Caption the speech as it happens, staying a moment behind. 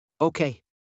Okay.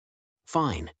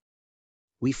 Fine.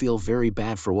 We feel very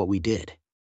bad for what we did.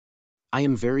 I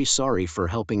am very sorry for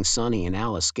helping Sonny and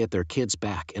Alice get their kids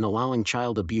back and allowing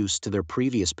child abuse to their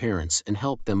previous parents and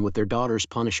help them with their daughter's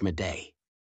punishment day.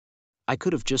 I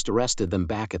could have just arrested them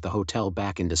back at the hotel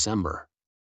back in December.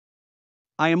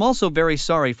 I am also very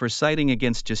sorry for citing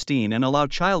against Justine and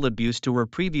allowed child abuse to her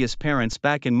previous parents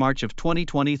back in March of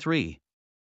 2023.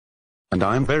 And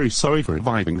I am very sorry for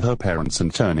reviving her parents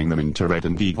and turning them into red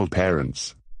and evil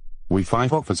parents. We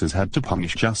 5 officers had to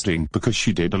punish Justine because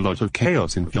she did a lot of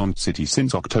chaos in Vyond City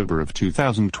since October of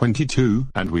 2022,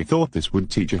 and we thought this would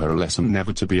teach her a lesson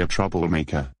never to be a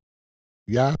troublemaker.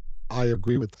 Yeah, I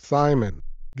agree with Simon.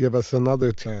 Give us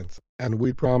another chance, and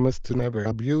we promise to never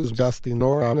abuse Justine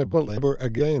or Annabelle ever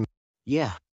again.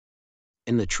 Yeah.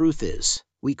 And the truth is,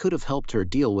 we could have helped her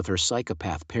deal with her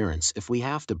psychopath parents if we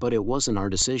have to, but it wasn't our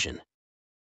decision.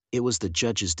 It was the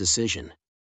judge's decision.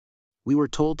 We were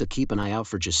told to keep an eye out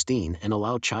for Justine and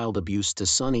allow child abuse to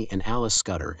Sonny and Alice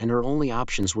Scudder, and her only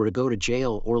options were to go to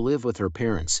jail or live with her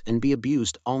parents and be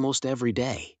abused almost every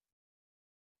day.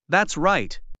 That's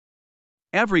right.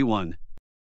 Everyone.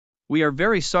 We are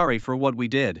very sorry for what we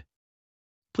did.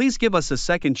 Please give us a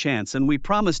second chance and we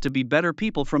promise to be better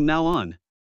people from now on.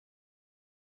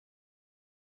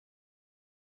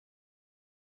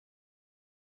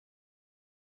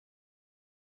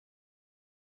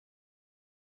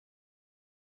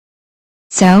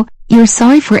 So, you're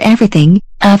sorry for everything,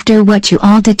 after what you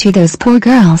all did to those poor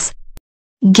girls.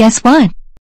 Guess what?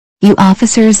 You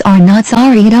officers are not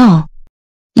sorry at all.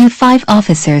 You 5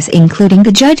 officers including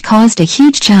the judge caused a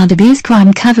huge child abuse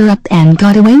crime cover-up and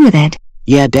got away with it.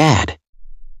 Yeah, Dad.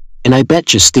 And I bet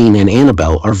Justine and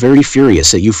Annabelle are very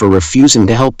furious at you for refusing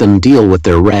to help them deal with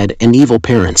their red and evil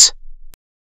parents.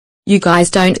 You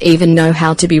guys don't even know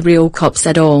how to be real cops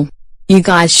at all. You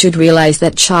guys should realize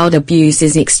that child abuse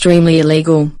is extremely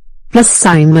illegal. Plus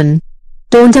Simon,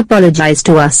 don't apologize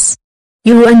to us.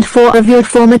 You and 4 of your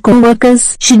former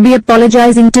co-workers should be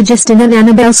apologizing to Justine and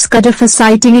Annabelle Scudder for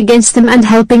citing against them and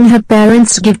helping her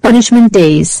parents give punishment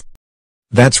days.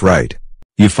 That's right.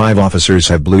 You 5 officers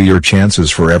have blew your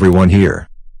chances for everyone here.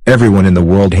 Everyone in the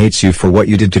world hates you for what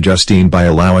you did to Justine by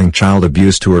allowing child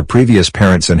abuse to her previous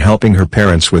parents and helping her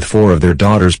parents with 4 of their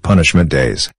daughters' punishment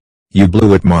days. You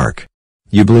blew it, Mark.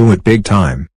 You blew it big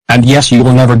time. And yes, you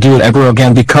will never do it ever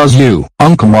again because you,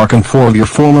 Uncle Mark, and 4 of your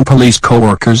former police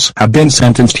co-workers have been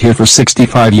sentenced here for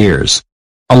 65 years.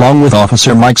 Along with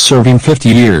Officer Mike serving 50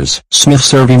 years, Smith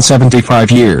serving 75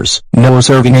 years, Noah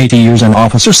serving 80 years and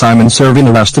Officer Simon serving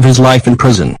the rest of his life in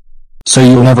prison. So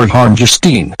you'll never harm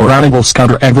Justine or Annabelle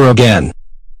Scudder ever again.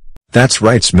 That's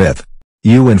right, Smith.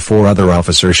 You and 4 other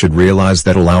officers should realize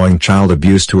that allowing child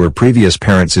abuse to her previous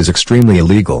parents is extremely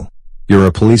illegal. You're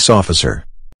a police officer.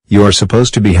 You are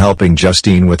supposed to be helping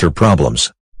Justine with her problems,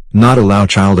 not allow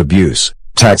child abuse.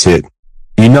 That's it.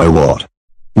 You know what?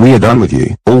 We are done with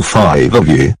you, all 5 of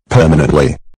you,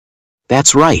 permanently.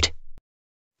 That's right.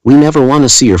 We never want to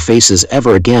see your faces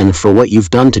ever again for what you've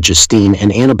done to Justine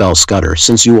and Annabelle Scudder,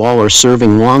 since you all are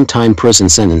serving long-time prison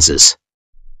sentences.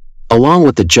 Along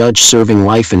with the judge serving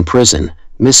life in prison,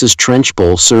 Mrs.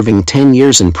 Trenchbull serving 10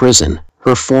 years in prison,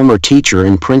 her former teacher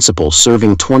and principal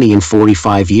serving 20 and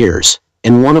 45 years,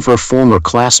 and one of her former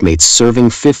classmates serving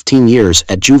 15 years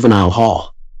at juvenile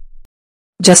hall.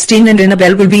 Justine and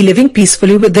Annabelle will be living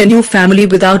peacefully with their new family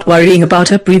without worrying about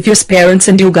her previous parents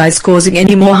and you guys causing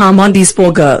any more harm on these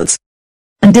poor girls.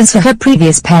 And as for her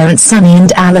previous parents Sonny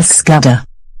and Alice Scudder,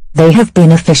 they have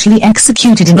been officially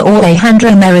executed in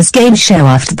Alejandro Mera's game show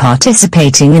after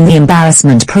participating in the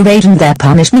embarrassment parade and their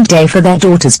punishment day for their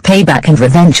daughter's payback and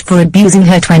revenge for abusing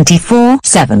her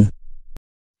 24/7.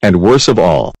 And worst of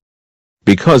all,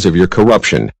 because of your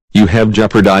corruption, you have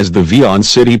jeopardized the Vyond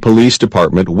City Police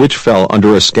Department, which fell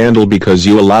under a scandal because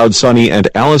you allowed Sonny and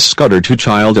Alice Scudder to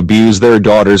child abuse their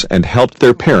daughters and helped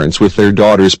their parents with their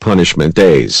daughters' punishment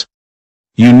days.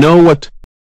 You know what?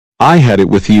 I had it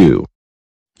with you.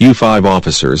 You 5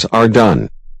 officers are done.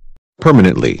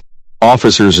 Permanently.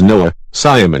 Officers Noah,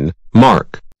 Simon,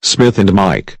 Mark, Smith and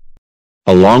Mike.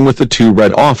 Along with the 2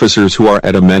 red officers who are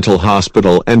at a mental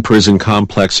hospital and prison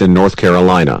complex in North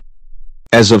Carolina.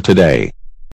 As of today,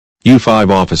 you 5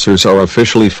 officers are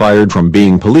officially fired from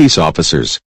being police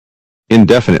officers.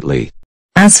 Indefinitely.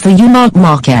 As for you Mark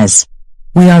Marquez,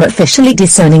 we are officially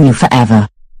disowning you forever.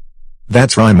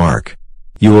 That's right, Mark.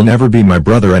 You will never be my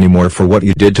brother anymore for what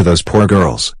you did to those poor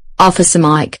girls. Officer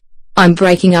Mike, I'm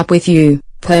breaking up with you,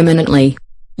 permanently.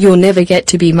 You'll never get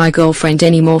to be my girlfriend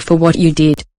anymore for what you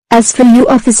did. As for you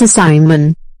Officer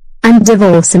Simon, I'm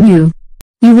divorcing you.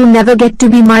 You will never get to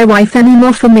be my wife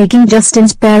anymore for making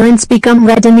Justine's parents become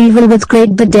red and evil with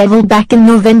Craig the Devil back in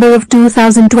November of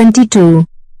 2022.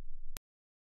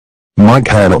 Mike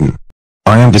Hamilton.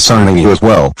 I am disowning you as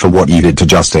well for what you did to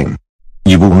Justine.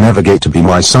 You will never get to be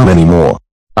my son anymore.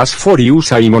 As for you,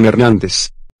 Simon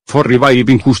Hernandez, for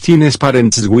reviving Justine's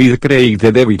parents with Craig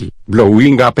the Devil,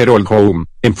 blowing up her old home,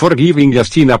 and for giving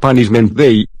Justine a punishment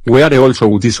day, we are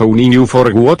also disowning you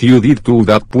for what you did to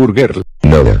that poor girl.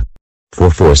 Noah. For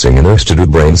forcing a nurse to do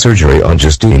brain surgery on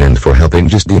Justine and for helping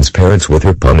Justine's parents with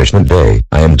her punishment day,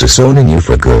 I am disowning you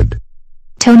for good.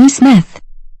 Tony Smith.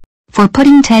 For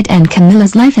putting Ted and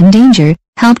Camilla's life in danger,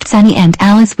 helped Sonny and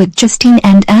Alice with Justine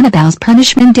and Annabelle's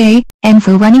punishment day, and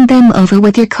for running them over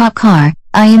with your cop car,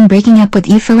 I am breaking up with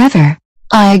you forever.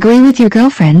 I agree with your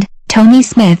girlfriend, Tony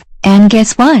Smith, and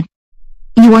guess what?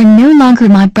 You are no longer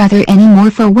my brother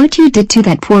anymore for what you did to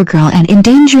that poor girl and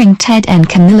endangering Ted and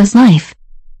Camilla's life.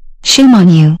 Shame on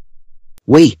you.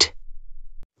 Wait.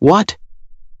 What?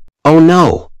 Oh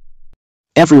no.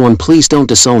 Everyone, please don't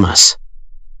disown us.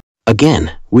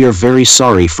 Again, we are very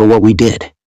sorry for what we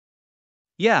did.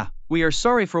 Yeah, we are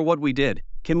sorry for what we did.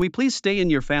 Can we please stay in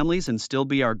your families and still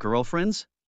be our girlfriends?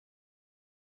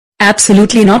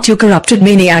 Absolutely not, you corrupted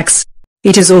maniacs.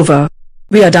 It is over.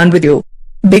 We are done with you.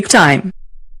 Big time.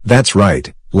 That's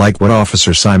right, like what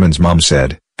Officer Simon's mom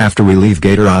said. After we leave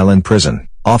Gator Island Prison,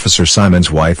 Officer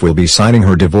Simon's wife will be signing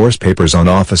her divorce papers on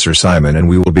Officer Simon and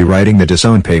we will be writing the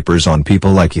disown papers on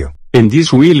people like you. And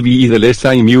this will be the last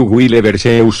time you will ever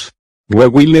see us. We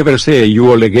will never see you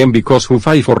all again because you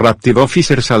 5 corrupted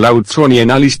officers allowed Sonny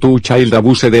and Alice to child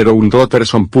abuse their own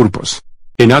daughters on purpose.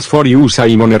 And as for you,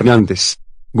 Simon Hernandez,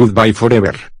 goodbye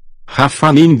forever. Have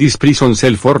fun in this prison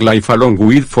cell for life along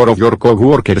with 4 of your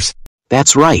co-workers.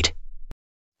 That's right.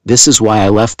 This is why I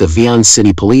left the Vyond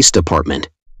City Police Department.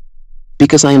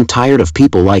 Because I am tired of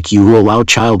people like you who allow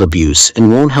child abuse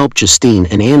and won't help Justine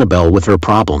and Annabelle with her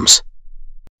problems.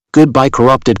 Goodbye,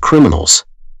 corrupted criminals.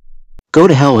 Go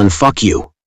to hell and fuck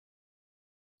you.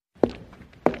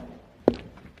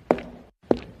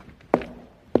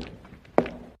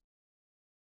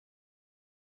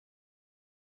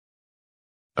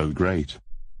 Oh great.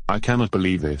 I cannot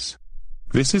believe this.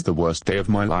 This is the worst day of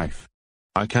my life.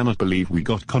 I cannot believe we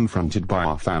got confronted by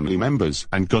our family members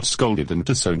and got scolded and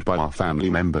disowned by our family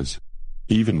members.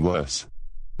 Even worse.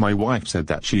 My wife said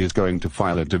that she is going to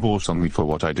file a divorce on me for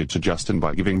what I did to Justine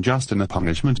by giving Justine a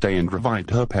punishment day and revived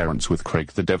her parents with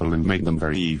Craig the Devil and made them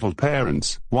very evil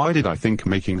parents. Why did I think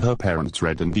making her parents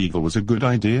red and evil was a good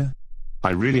idea? I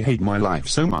really hate my life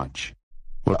so much.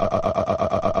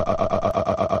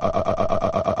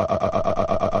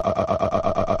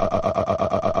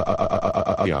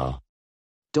 Yeah.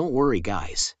 Don't worry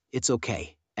guys, it's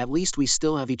okay. At least we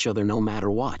still have each other no matter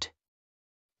what.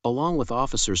 Along with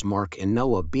Officers Mark and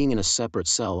Noah being in a separate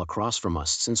cell across from us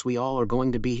since we all are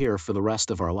going to be here for the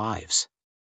rest of our lives.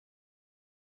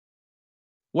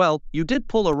 Well, you did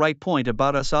pull a right point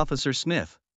about us, Officer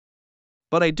Smith.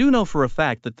 But I do know for a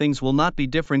fact that things will not be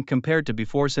different compared to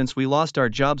before since we lost our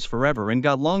jobs forever and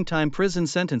got long-time prison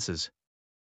sentences.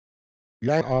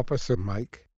 Yeah, Officer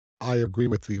Mike, I agree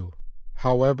with you.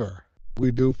 However, we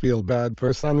do feel bad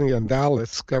for Sonny and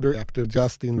Alice Scudder after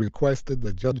Justine requested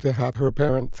the judge to have her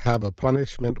parents have a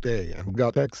punishment day and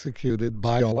got executed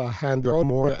by Alejandro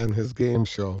Mora and his game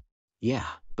show. Yeah,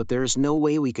 but there is no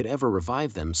way we could ever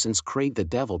revive them since Craig the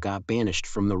Devil got banished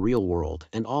from the real world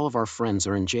and all of our friends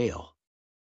are in jail.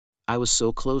 I was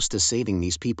so close to saving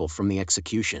these people from the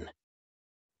execution.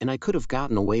 And I could have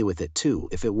gotten away with it too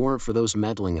if it weren't for those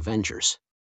meddling Avengers.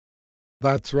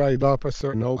 That's right,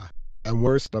 Officer Noah. And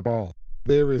worst of all,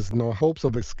 there is no hopes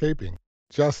of escaping.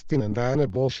 Justine and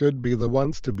Annabelle should be the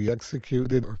ones to be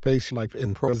executed or face life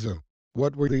in prison.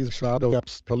 What were these shadow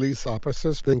ops police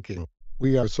officers thinking?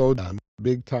 We are so done,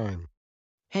 big time.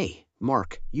 Hey,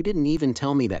 Mark, you didn't even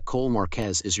tell me that Cole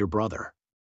Marquez is your brother.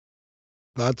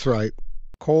 That's right.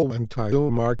 Cole and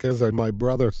Tio Marquez are my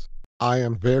brothers. I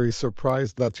am very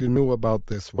surprised that you knew about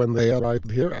this when they arrived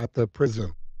here at the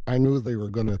prison. I knew they were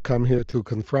gonna come here to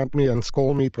confront me and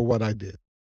scold me for what I did.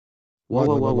 What?